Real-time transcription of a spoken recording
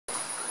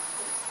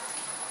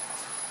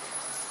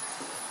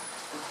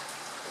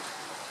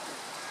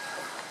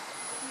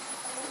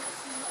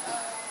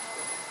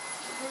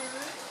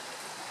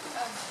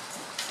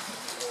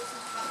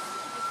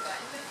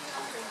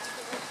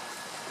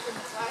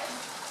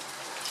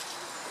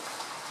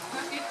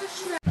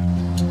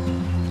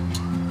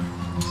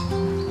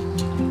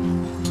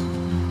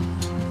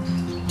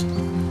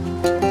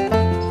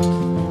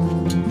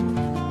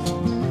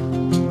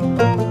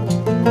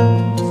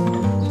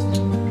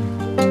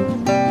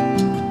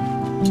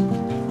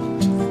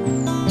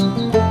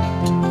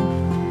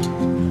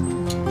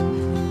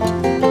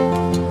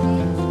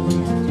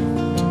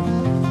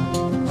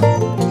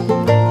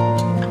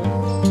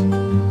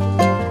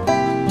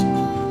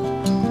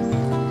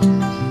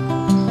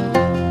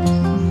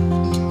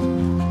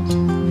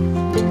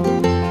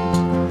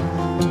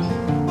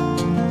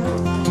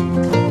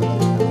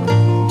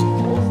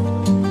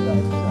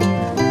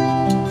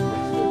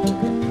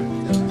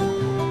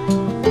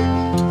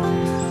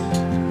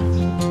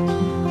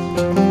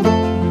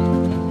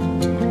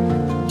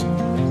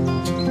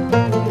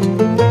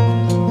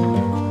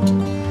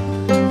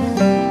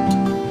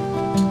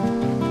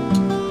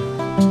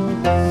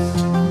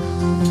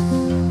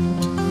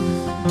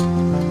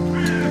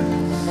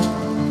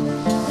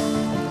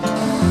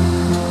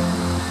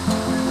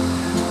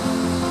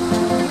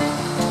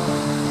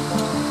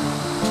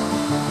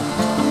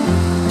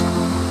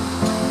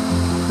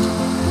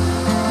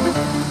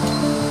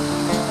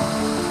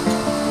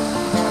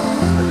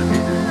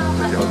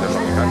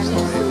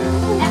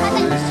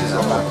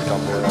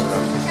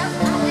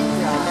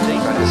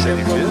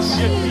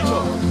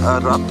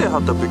Ratte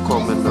hat er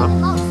bekommen,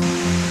 ne?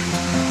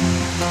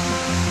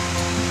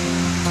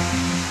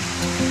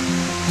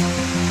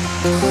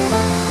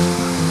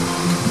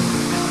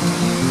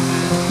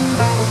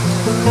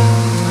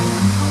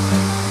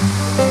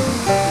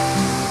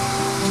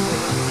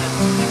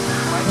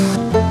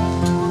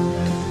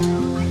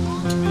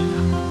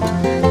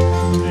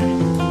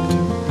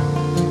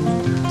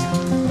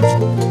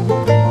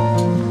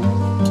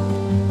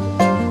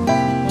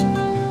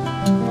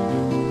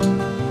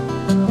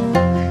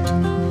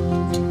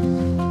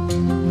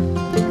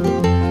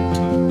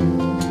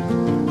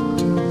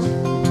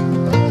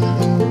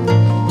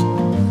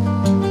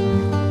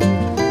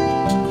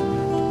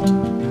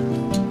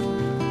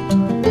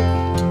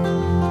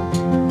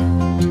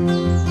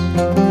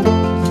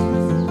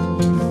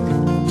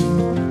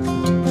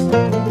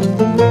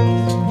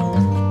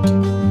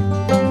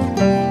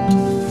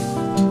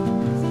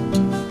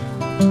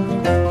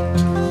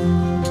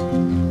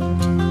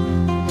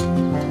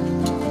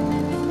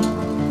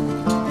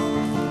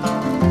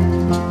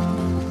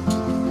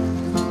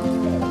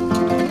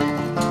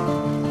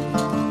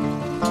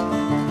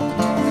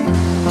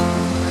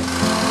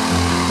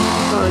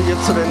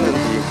 Jetzt rennen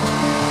die.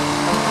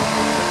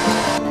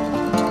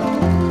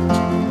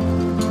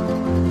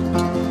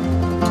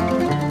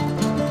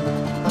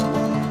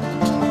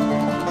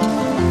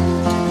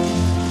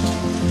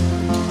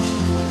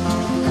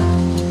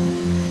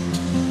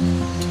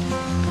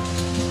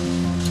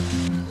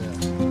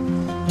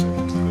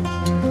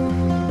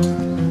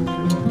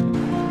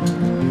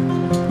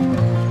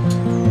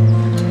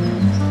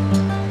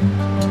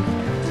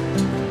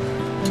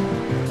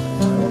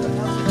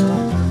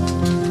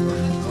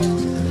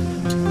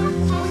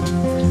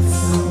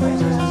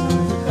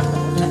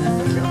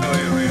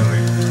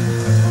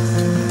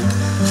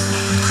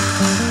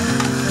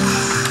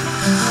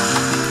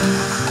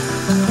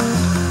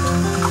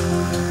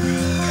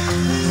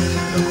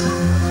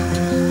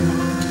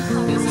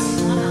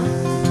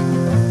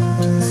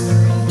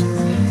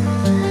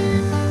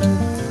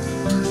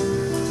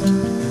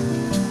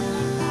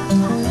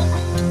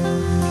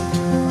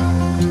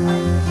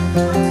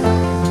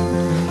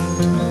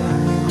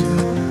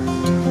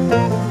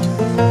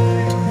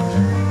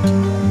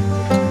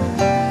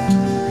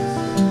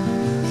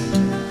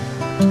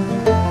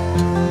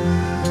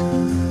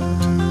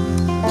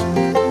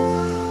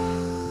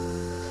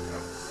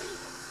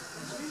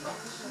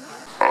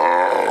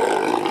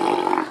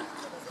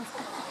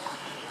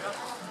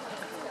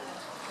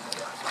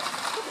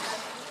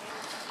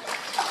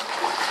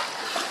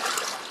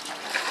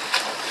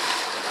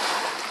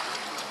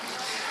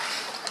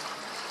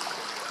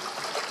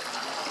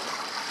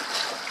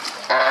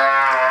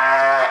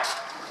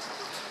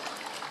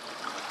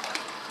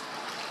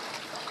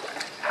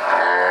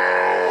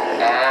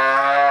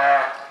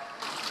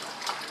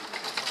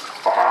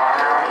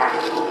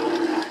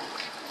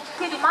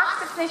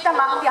 Dann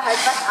machen wir halt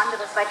was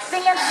anderes, weil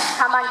zwingen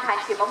kann man kein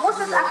Tier. Man muss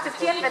es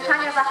akzeptieren, wenn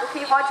Tanja sagt,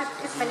 okay, heute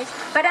ist mir nicht.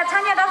 Bei der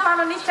Tanja darf man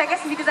noch nicht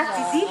vergessen, wie gesagt,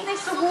 sie sieht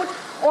nicht so gut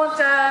und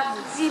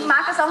sie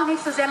mag es auch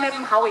nicht so sehr mit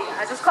dem Howie.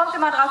 Also es kommt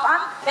immer drauf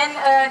an, wenn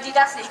die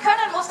das nicht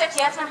können, muss der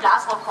Tierarzt mit dem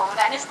Blasrohr kommen. Und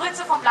eine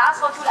Spritze vom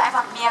Blasrohr tut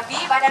einfach mehr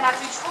weh, weil da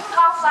natürlich Schwung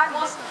drauf sein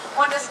muss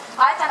und es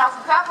prallt dann auf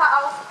den Körper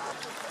auf.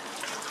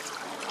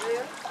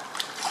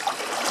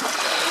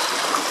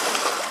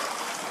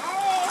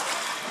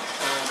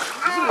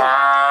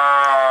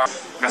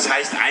 Das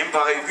heißt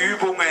einfache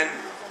Übungen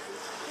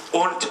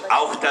und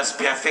auch das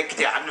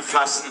perfekte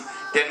Anfassen,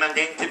 denn man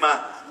denkt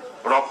immer,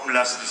 Robben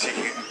lassen sich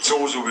im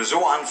Zoo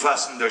sowieso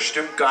anfassen, das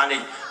stimmt gar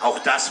nicht, auch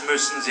das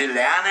müssen sie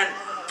lernen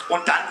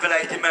und dann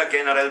vielleicht immer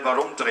generell,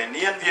 warum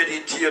trainieren wir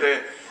die Tiere?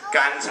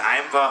 Ganz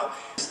einfach,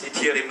 die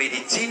Tiere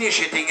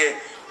medizinische Dinge,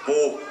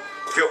 wo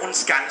für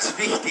uns ganz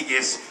wichtig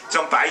ist.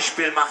 Zum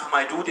Beispiel mach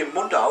mal du den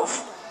Mund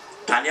auf.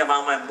 Tanja,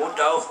 mach mal den Mund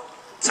auf.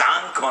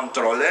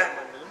 Zahnkontrolle.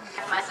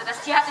 Also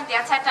das Tier hat in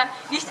der Zeit dann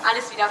nicht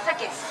alles wieder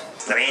vergessen.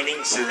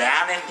 Trainings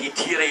lernen, die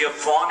Tiere hier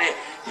vorne,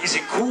 diese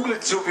Kugel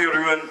zu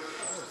berühren.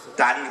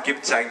 Dann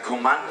gibt es ein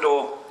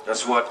Kommando.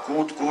 Das Wort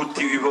gut, gut,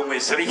 die Übung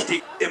ist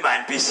richtig. Immer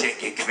ein bisschen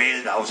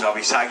gequält aus, aber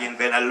ich sage Ihnen,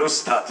 wenn er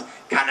Lust hat,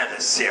 kann er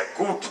das sehr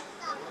gut.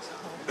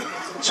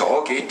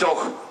 So, geht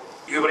doch.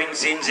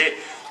 Übrigens sehen Sie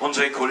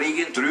unsere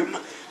Kollegin drüben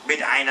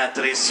mit einer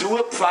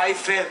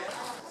Dressurpfeife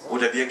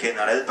oder wir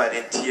generell bei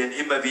den Tieren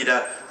immer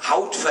wieder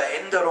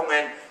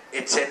Hautveränderungen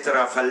etc.,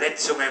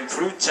 Verletzungen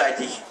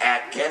frühzeitig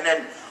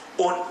erkennen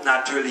und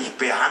natürlich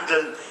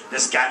behandeln.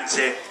 Das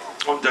Ganze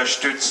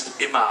unterstützt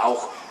immer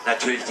auch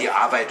natürlich die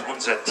Arbeit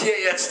unserer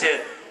Tierärzte.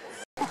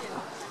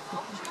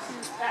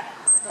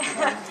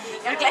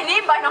 Ja, gleich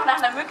nebenbei noch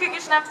nach einer Mücke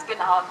geschnappt,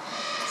 genau.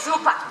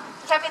 Super.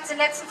 Ich habe jetzt den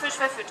letzten Fisch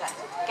verfüttert.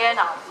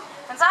 Genau.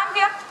 Dann sagen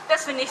wir,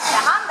 dass wir nichts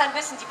mehr haben, dann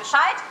wissen die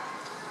Bescheid.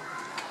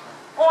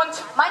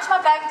 Und manchmal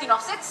bleiben die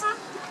noch sitzen.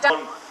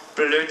 Und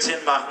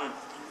Blödsinn machen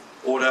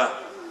oder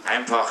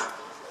einfach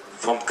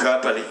vom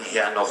Körperlichen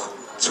her noch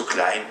zu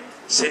klein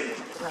sind.